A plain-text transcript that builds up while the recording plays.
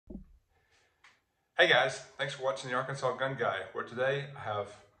Hey guys, thanks for watching the Arkansas Gun Guy, where today I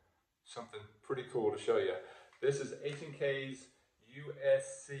have something pretty cool to show you. This is H&K's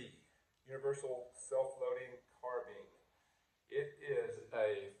USC, Universal Self-Loading Carbine. It is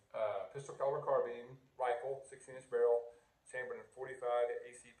a pistol caliber carbine rifle, 16-inch barrel, chambered in .45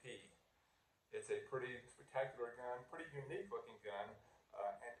 ACP. It's a pretty spectacular gun, pretty unique looking gun,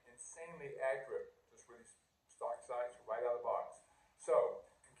 and insanely accurate, just really stock sights right out of the box. So,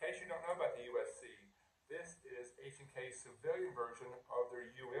 in case you don't know about the USC, this is H&K's civilian version of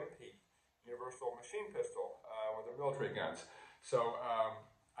their UMP, Universal Machine Pistol, with their military guns. So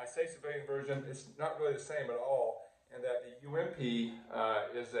I say civilian version, it's not really the same at all, in that the UMP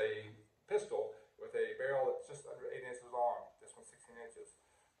is a pistol with a barrel that's just under 8 inches long. This one's 16 inches.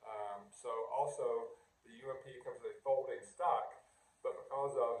 So also the UMP comes with a folding stock, but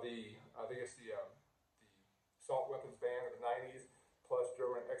because of the, I think it's the assault weapons ban of the 90s, plus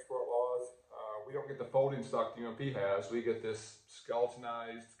German export laws, we don't get the folding stock the UMP has. We get this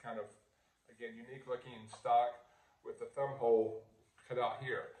skeletonized, kind of, again, unique looking stock with the thumb hole cut out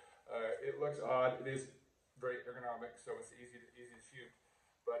here. It looks odd. It is very ergonomic, so it's easy to shoot.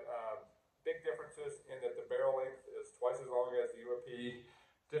 But big differences in that the barrel length is twice as long as the UMP,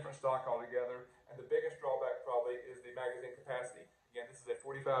 different stock altogether, and the biggest drawback probably is the magazine capacity. Again, this is a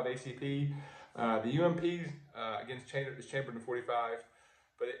 .45 ACP. The UMP, again, is chambered in .45,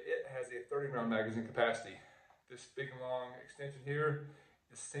 but it has a 30-round magazine capacity. This big long extension here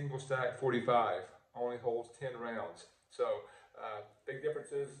is single stack .45, only holds 10 rounds. So big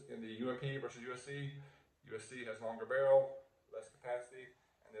differences in the UMP versus USC. USC has longer barrel, less capacity,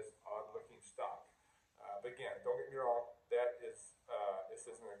 and this odd-looking stock. But again, don't get me wrong, this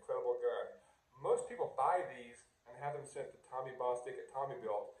is an incredible gun. Most people buy these and have them sent to Tommy Bostic at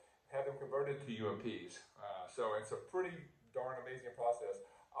TommyBuilt, have them converted to UMPs. So it's a pretty darn amazing process.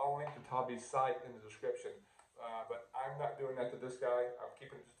 I'll link to Tommy's site in the description, but I'm not doing that to this guy. I'm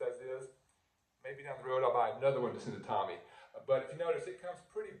keeping it just as is. Maybe down the road I'll buy another one to send to Tommy. But if you notice, it comes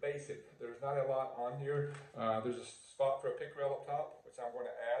pretty basic. There's not a lot on here. There's a spot for a pick rail up top, which I'm going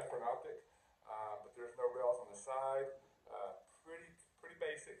to add for an optic, but there's no rails on the side. Pretty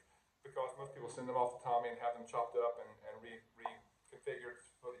basic, because most people send them off to Tommy and have them chopped up and reconfigured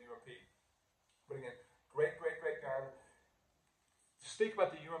for the UMP. But again, great gun. To speak about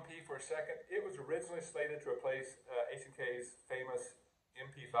the UMP for a second, it was originally slated to replace H&K's famous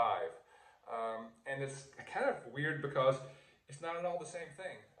MP5. And it's kind of weird because it's not at all the same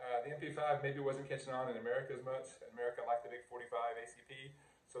thing. The MP5 maybe wasn't catching on in America as much. America liked the big .45 ACP.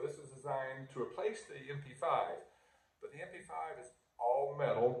 So this was designed to replace the MP5. But the MP5 is all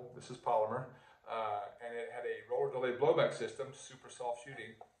metal. This is polymer. And it had a roller delayed blowback system, super soft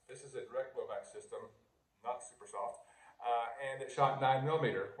shooting. This is a direct blowback system, not super soft. And it shot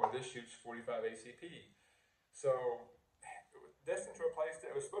 9mm, where this shoots .45 ACP. So it was destined to replace it.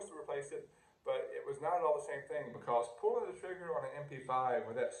 It was supposed to replace it, but it was not at all the same thing, because pulling the trigger on an MP5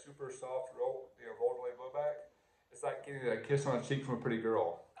 with that super soft roll delay blowback, it's like getting a kiss on the cheek from a pretty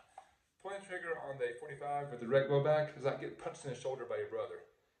girl. Pulling the trigger on the .45 with the direct blowback is like getting punched in the shoulder by your brother.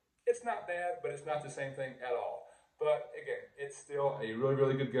 It's not bad, but it's not the same thing at all. But again, it's still a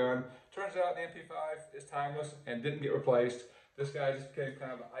really good gun. Turns out the MP5 is timeless and didn't get replaced. This guy just became kind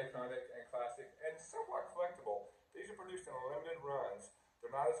of iconic and classic and somewhat collectible. These are produced in limited runs.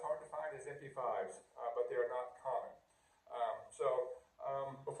 They're not as hard to find as MP5s, but they are not common.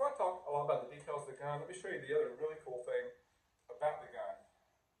 Before I talk a lot about the details of the gun, let me show you the other really cool thing about the gun.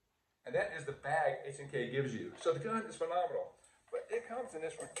 And that is the bag H&K gives you. So the gun is phenomenal, but it comes in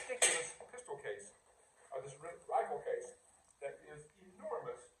this ridiculous pistol case, this rifle case that is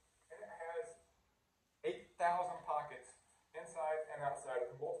enormous, and it has 8,000 pockets inside and outside of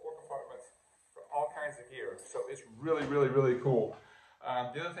multiple compartments for all kinds of gear. So it's really cool.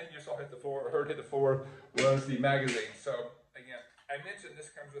 The other thing you saw hit the floor was the magazine. So again, I mentioned this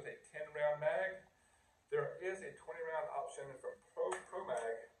comes with a 10-round mag. There is a 20-round option from Pro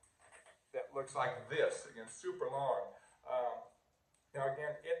Mag that looks like this. Again, super long. Now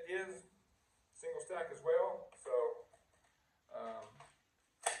again, it is single stack as well, so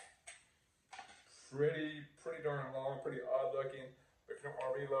pretty darn long, pretty odd looking. But if you don't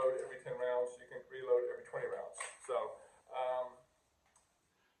want to reload every 10 rounds, you can reload every 20 rounds. So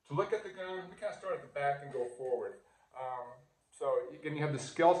to look at the gun, we kind of start at the back and go forward. So again, you have the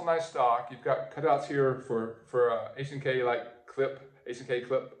skeletonized stock. You've got cutouts here for H&K like H&K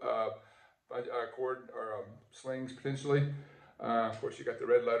clip cord or slings potentially. Of course, you got the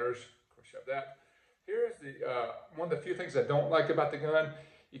red letters. Of course, you have that. Here's the one of the few things I don't like about the gun.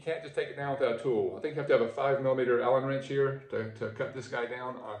 You can't just take it down without a tool. I think you have to have a 5mm Allen wrench here to cut this guy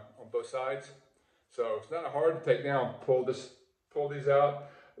down on both sides. So it's not hard to take down. Pull these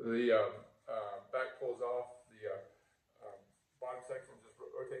out. The back pulls off. The bottom section just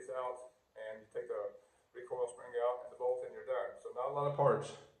rotates out, and you take the recoil spring out and the bolt, and you're done. So not a lot of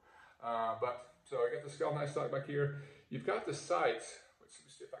parts. So I got the galvanized stock back here. You've got the sights. Let me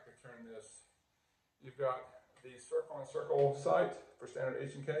see if I can turn this. You've got the circle on circle sight for standard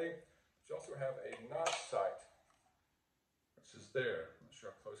H&K. But you also have a notch sight, which is there. I'm not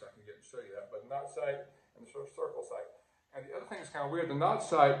sure how close I can get and show you that, but notch sight and the circle sight. And the other thing is kind of weird. The notch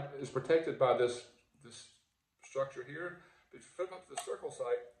sight is protected by this structure here. But if you flip up to the circle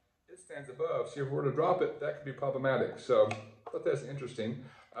sight, it stands above. So if you were to drop it, that could be problematic. So I thought that's interesting.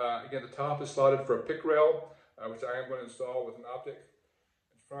 Again, the top is slotted for a pick rail, which I am going to install with an optic.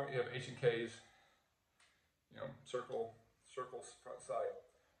 In front, you have H&K's, circle front sight.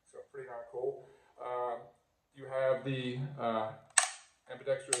 So pretty darn cool. You have the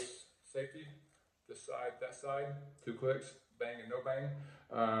ambidextrous safety, this side, that side, 2 clicks, bang and no bang.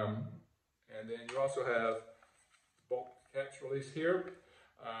 And then you also have bolt catch release here.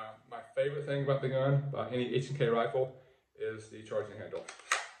 My favorite thing about the gun, about any H&K rifle, is the charging handle.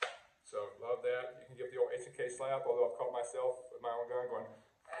 So love that. You can give the old H&K slap, although I've caught myself with my own gun going,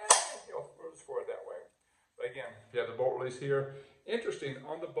 we'll just for it that way. But again, you have the bolt release here. Interesting,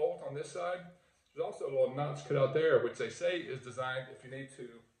 on the bolt on this side, there's also a little notch cut out there, which they say is designed if you need to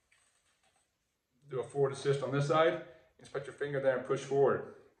do a forward assist on this side, you just put your finger there and push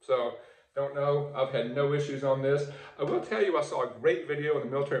forward. So don't know, I've had no issues on this. I will tell you, I saw a great video on the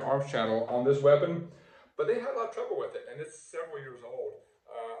Military Arms channel on this weapon, but they had a lot of trouble with it, and it's several years old.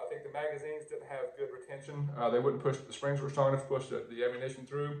 I think the magazines didn't have good retention. They wouldn't push, the springs were strong enough to push the ammunition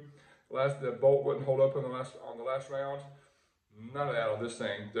through. The bolt wouldn't hold up on the last round. None of that on this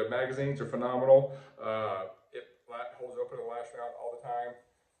thing. The magazines are phenomenal. It holds open in the last round all the time.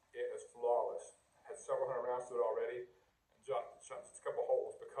 It is flawless. It has several hundred rounds to it already. And shot just a couple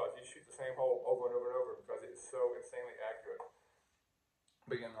holes because you shoot the same hole over and over and over because it's so insanely accurate.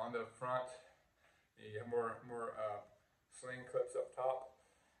 But again, on the front, you have more sling clips up top.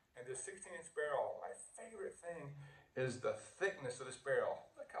 And this 16-inch barrel, my favorite thing is the thickness of this barrel.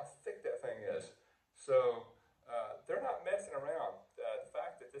 Look how thick that thing is. So they're not messing around. The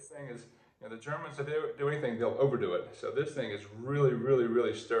fact that this thing is, the Germans, if they do anything, they'll overdo it. So this thing is really, really,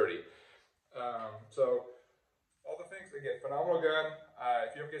 really sturdy. So all the things, again, phenomenal gun.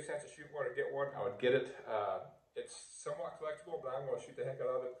 If you ever get a chance to shoot one or get one, I would get it. It's somewhat collectible, but I'm going to shoot the heck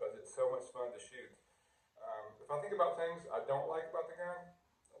out of it because it's so much fun to shoot. If I think about things I don't like about the gun,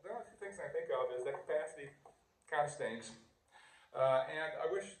 the only 2 things I think of is that capacity kind of stinks. And I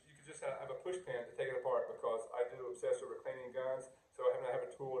wish you could just have a push pin to take it apart because I do obsess over cleaning guns. So having to have a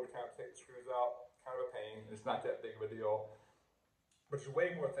tool every time to take the screws out, kind of a pain. It's not that big of a deal. But there's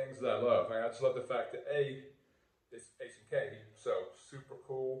way more things that I love. I just love the fact that it's H&K, so super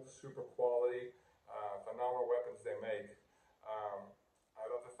cool, super quality, phenomenal weapons they make. I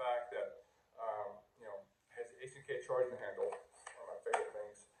love the fact that it has the H&K charging handle, one of my favorite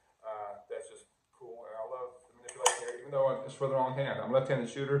things. That's just cool, and I love the manipulation here, even though it's for the wrong hand. I'm a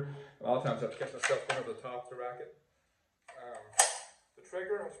left-handed shooter, and a lot of times I have to catch myself going over the top to rack it. The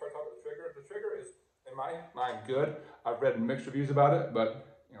trigger, let's talk about the trigger. The trigger is, in my mind, good. I've read mixed reviews about it, but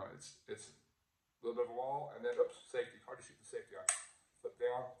it's a little bit of a wall, and then oops, safety. Hard to shoot the safety on. Flip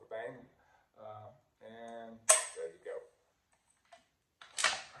down for bang, and there you go.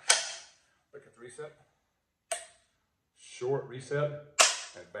 Look at the reset. Short reset.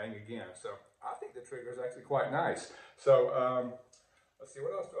 And bang again. So I think the trigger is actually quite nice. So let's see,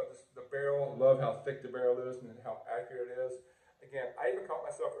 what else do I just, the barrel, love how thick the barrel is and how accurate it is. Again, I even caught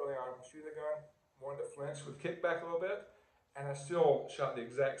myself early on shooting the gun, wanted to flinch with kickback a little bit, and I still shot the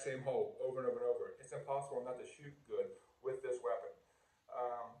exact same hole over and over and over. It's impossible not to shoot good with this weapon.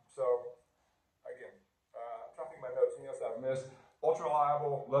 So again, I'm trying to think of my notes, anything else I've missed. Ultra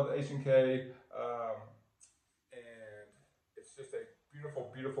reliable, love the H&K, and it's just a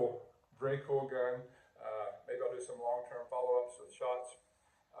beautiful, beautiful, very cool gun. Maybe I'll do some long-term follow-ups with shots,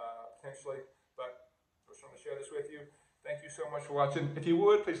 potentially, but I just want to share this with you. Thank you so much for watching. If you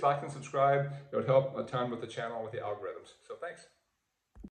would, please like and subscribe. It would help a ton with the channel and with the algorithms. So thanks.